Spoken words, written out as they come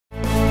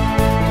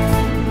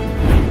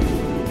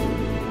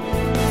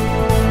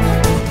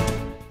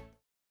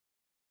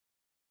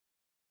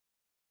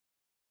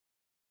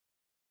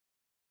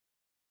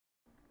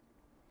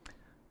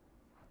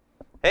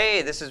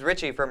Hey, this is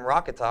Richie from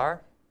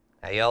Rockitar.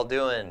 How y'all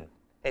doing?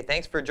 Hey,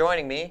 thanks for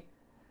joining me.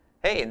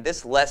 Hey, in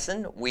this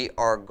lesson, we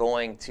are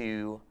going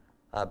to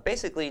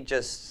basically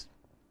just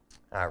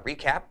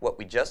recap what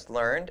we just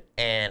learned,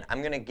 and I'm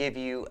going to give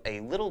you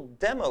a little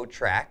demo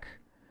track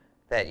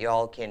that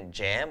y'all can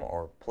jam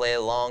or play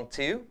along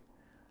to.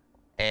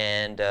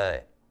 And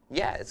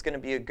yeah, it's going to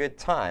be a good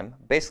time.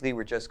 Basically,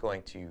 we're just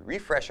going to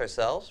refresh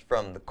ourselves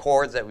from the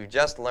chords that we've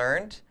just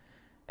learned,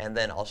 and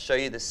then I'll show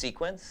you the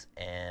sequence,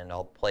 and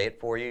I'll play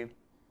it for you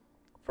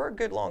for a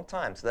good long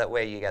time, so that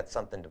way you got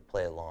something to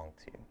play along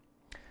to.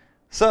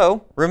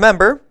 So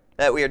remember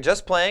that we are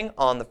just playing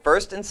on the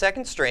first and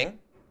second string,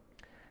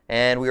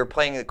 and we are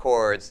playing the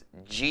chords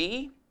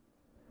G,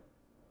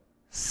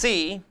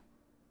 C,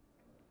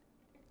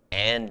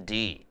 and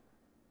D.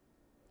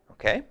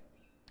 Okay?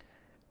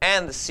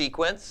 And the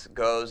sequence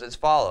goes as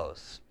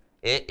follows.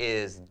 It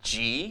is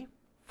G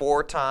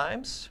 4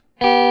 times.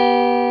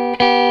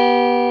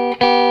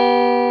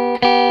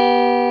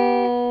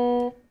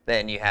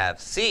 Then you have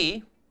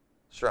C,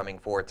 strumming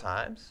 4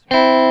 times.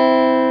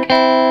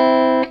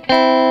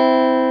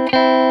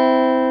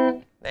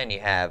 Then you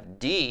have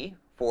D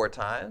 4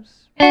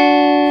 times. And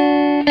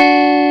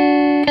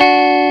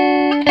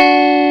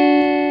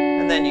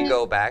then you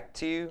go back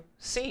to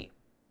C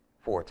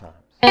 4 times.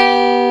 All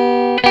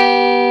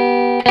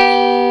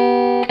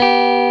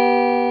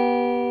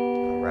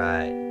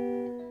right.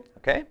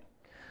 Okay?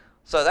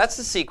 So that's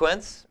the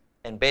sequence,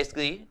 and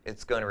basically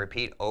it's going to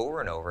repeat over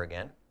and over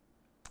again.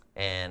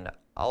 And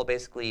I'll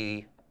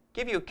basically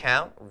give you a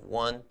count of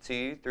 1,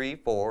 2, 3,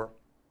 4,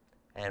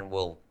 and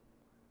we'll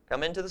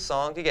come into the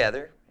song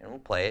together, and we'll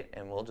play it,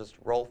 and we'll just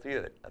roll through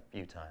it a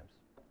few times.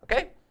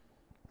 Okay?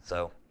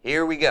 So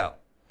here we go.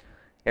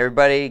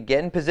 Everybody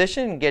get in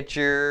position, get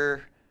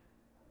your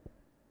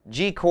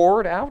G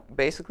chord out,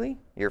 basically,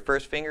 your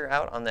first finger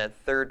out on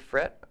that 3rd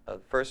fret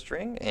of the 1st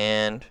string,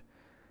 and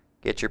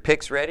get your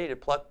picks ready to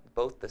pluck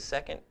both the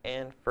 2nd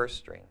and 1st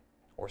string,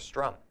 or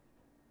strum.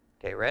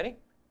 Okay, ready?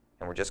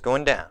 And we're just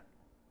going down.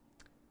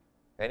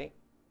 Ready?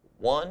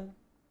 1,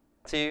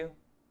 2,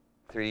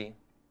 3,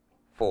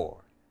 4.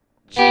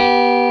 G,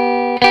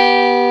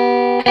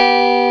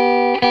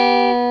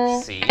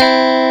 C,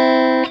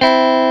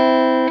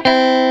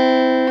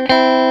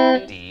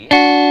 D, G.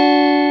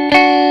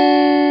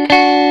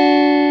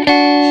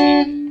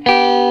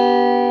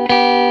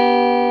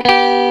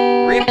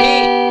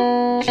 Repeat.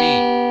 G,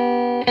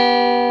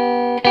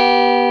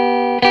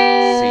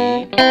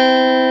 C,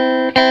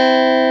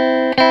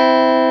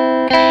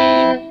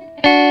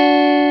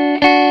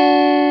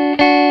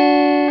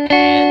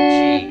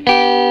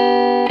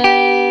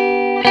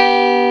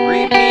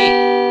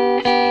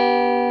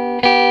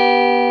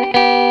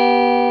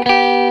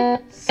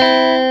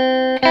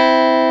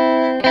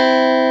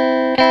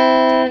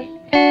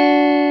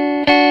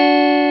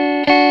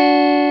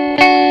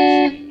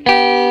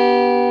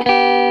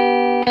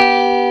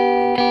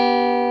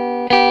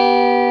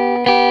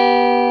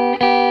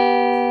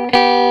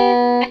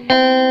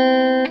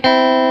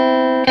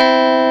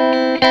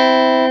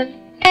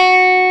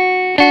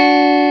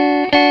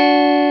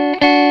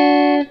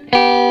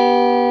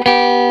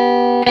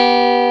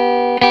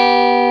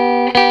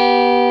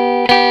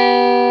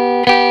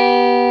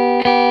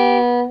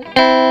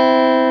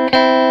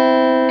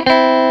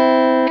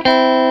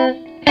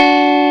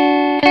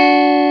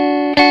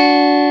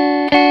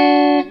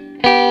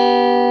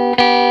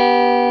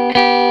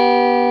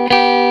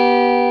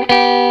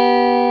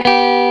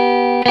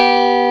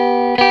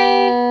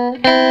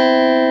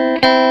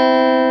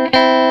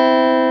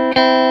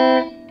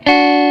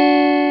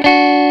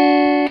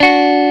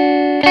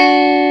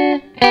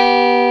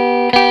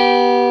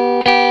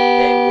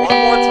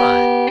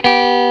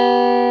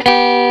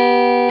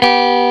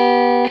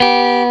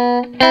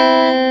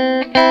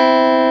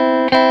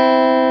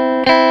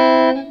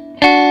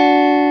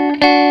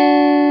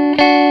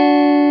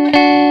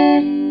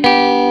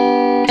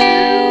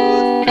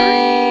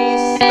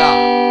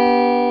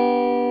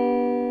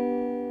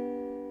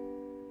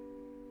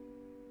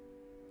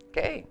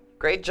 Okay,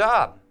 great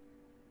job.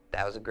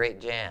 That was a great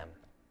jam.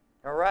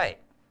 All right.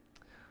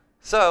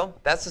 So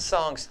that's the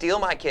song Steal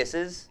My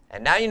Kisses,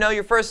 and now you know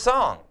your first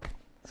song.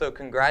 So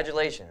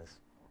congratulations.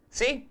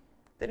 See,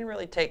 didn't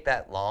really take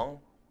that long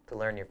to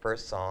learn your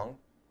first song.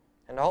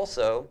 And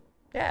also,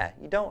 yeah,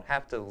 you don't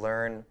have to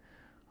learn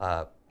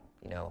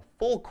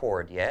full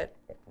chord yet,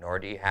 nor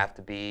do you have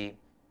to be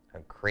a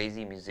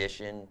crazy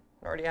musician,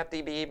 nor do you have to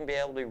even be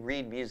able to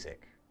read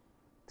music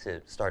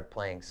to start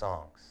playing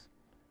songs.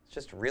 It's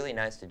just really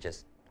nice to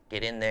just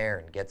get in there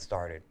and get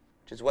started,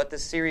 which is what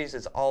this series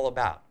is all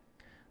about.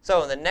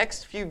 So in the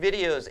next few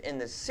videos in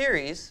this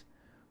series,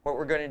 what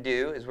we're going to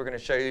do is we're going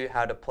to show you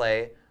how to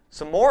play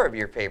some more of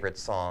your favorite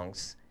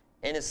songs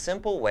in a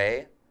simple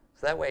way,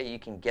 so that way you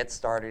can get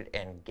started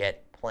and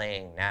get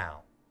playing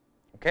now.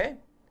 Okay?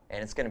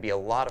 And it's going to be a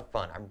lot of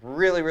fun. I'm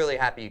really, really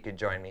happy you could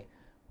join me.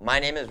 My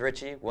name is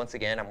Richie. Once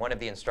again, I'm one of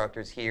the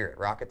instructors here at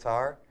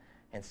Rockitar.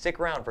 And stick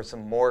around for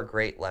some more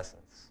great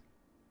lessons.